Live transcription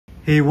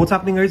Hey, what's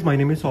happening guys? My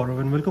name is Saurav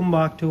and welcome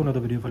back to another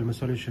video of Alma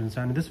Solutions.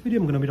 And in this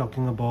video I'm going to be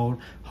talking about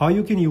how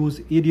you can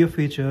use ADF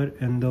feature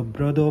in the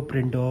Brother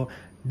printer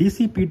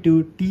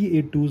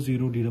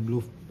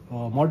DCP-T820DW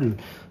model.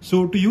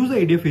 So to use the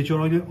ADF feature,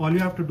 all you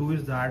have to do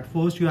is that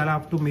first you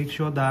have to make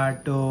sure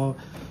that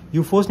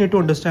you first need to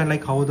understand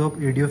like how the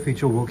ADF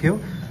feature work here.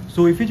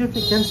 So if you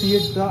just can see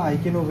it, the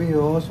icon over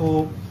here.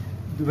 So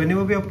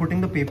whenever we are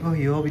putting the paper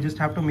here, we just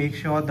have to make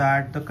sure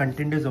that the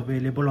content is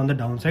available on the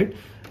downside.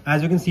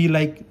 As you can see,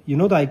 like,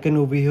 the icon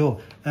over here,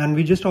 and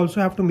we just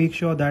also have to make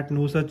sure that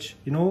no such,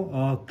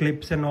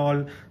 clips and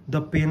all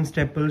the pin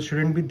staples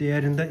shouldn't be there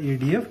in the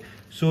ADF,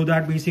 so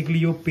that basically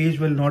your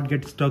page will not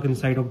get stuck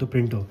inside of the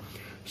printer.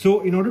 So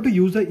in order to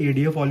use the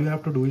ADF, all you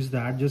have to do is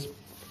that just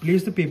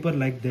place the paper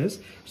like this.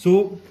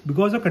 So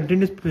because the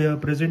content is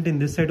present in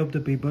this side of the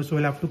paper, so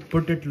we'll have to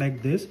put it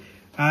like this,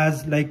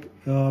 as like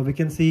we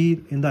can see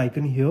in the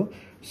icon here.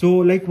 So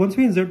like once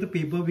we insert the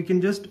paper,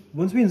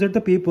 once we insert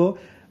the paper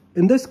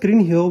in the screen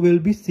here, we'll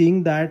be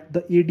seeing that the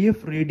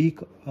ADF ready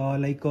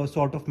like a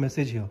sort of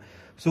message here.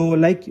 So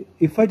like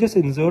if I just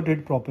insert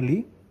it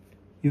properly,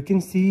 you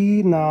can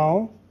see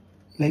now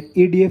like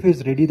ADF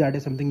is ready. That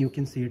is something you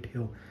can see it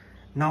here.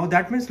 Now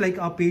that means like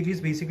our page is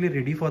basically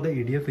ready for the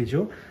ADF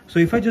feature. So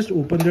if I just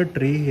open the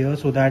tray here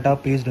so that our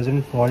page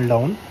doesn't fall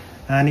down,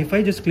 and if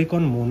I just click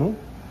on mono,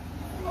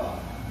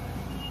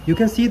 you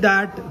can see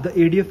that the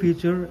ADF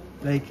feature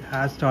like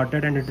has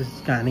started and it is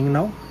scanning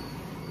now.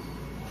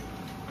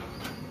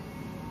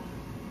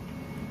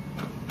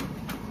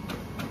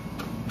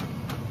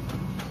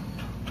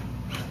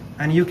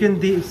 And you can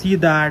see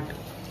that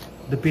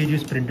the page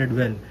is printed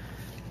well.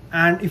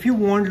 And if you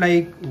want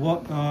like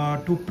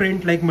to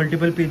print like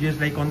multiple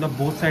pages like on the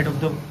both side of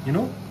the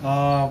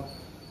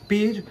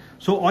page,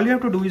 so all you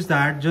have to do is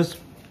that just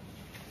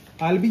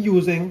I'll be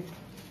using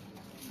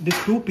these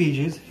two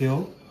pages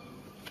here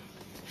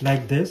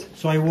like this.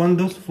 So I want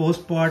this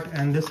first part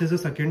and this is the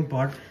second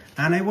part,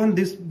 and I want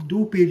these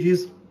two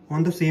pages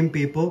on the same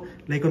paper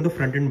like on the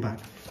front and back.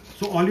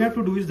 So all you have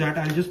to do is that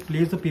I'll just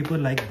place the paper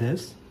like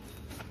this,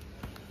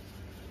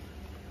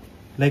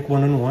 like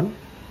one on one,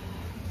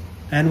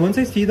 and once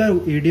I see the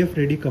ADF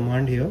ready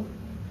command here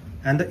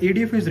and the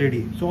ADF is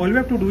ready, so all you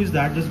have to do is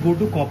that just go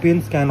to copy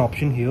and scan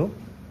option here,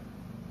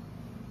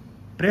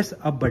 press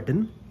up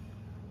button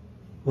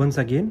once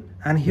again,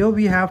 and here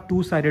we have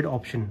two-sided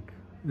option.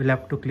 We'll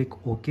have to click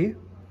OK,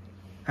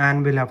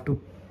 and we'll have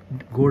to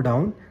go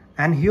down,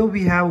 and here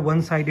we have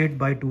one-sided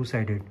by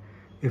two-sided.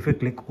 If we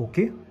click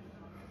OK,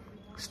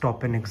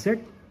 stop and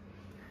exit,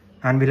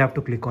 and we'll have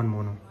to click on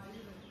mono.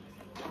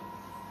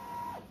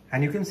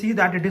 And you can see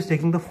that it is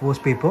taking the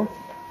first paper,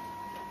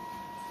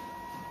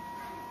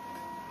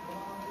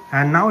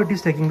 and now it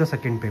is taking the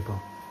second paper.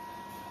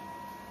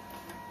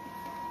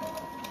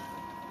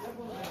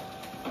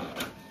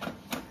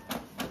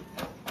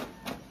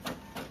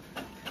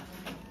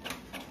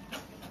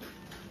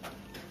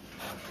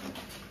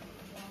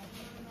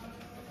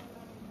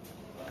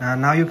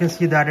 And now you can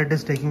see that it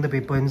is taking the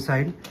paper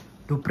inside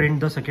to print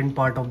the second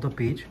part of the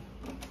page.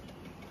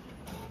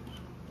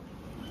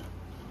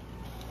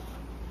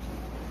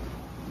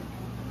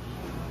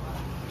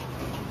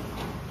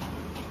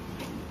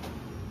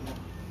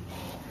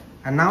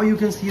 And now you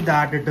can see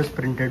that it is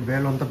printed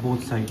well on the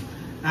both sides.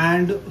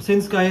 And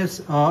since guys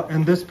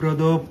in this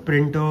Brother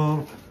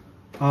printer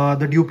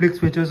the duplex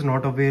feature is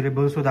not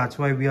available, so that's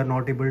why we are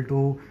not able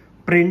to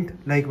print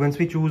like once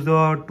we choose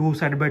the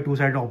two-sided by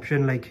two-sided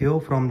option, like here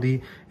from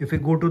the, if we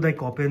go to the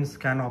copy and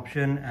scan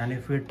option, and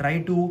if we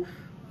try to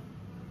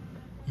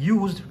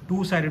use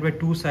two-sided by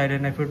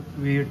two-sided, and if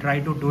we try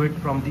to do it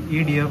from the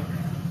ADF,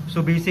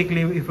 so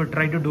basically if we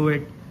try to do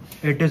it,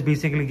 it is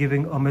basically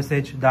giving a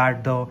message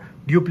that the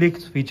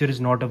duplex feature is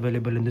not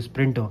available in this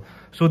printer.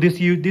 So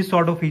this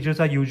sort of features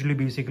are usually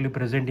basically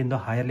present in the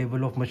higher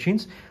level of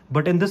machines,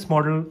 but in this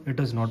model it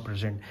is not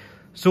present.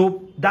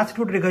 So that's it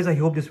for today guys. I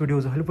hope this video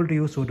was helpful to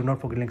you. So do not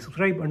forget to like,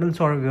 subscribe. Until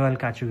sorry, I'll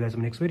catch you guys in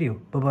the next video.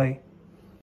 Bye bye.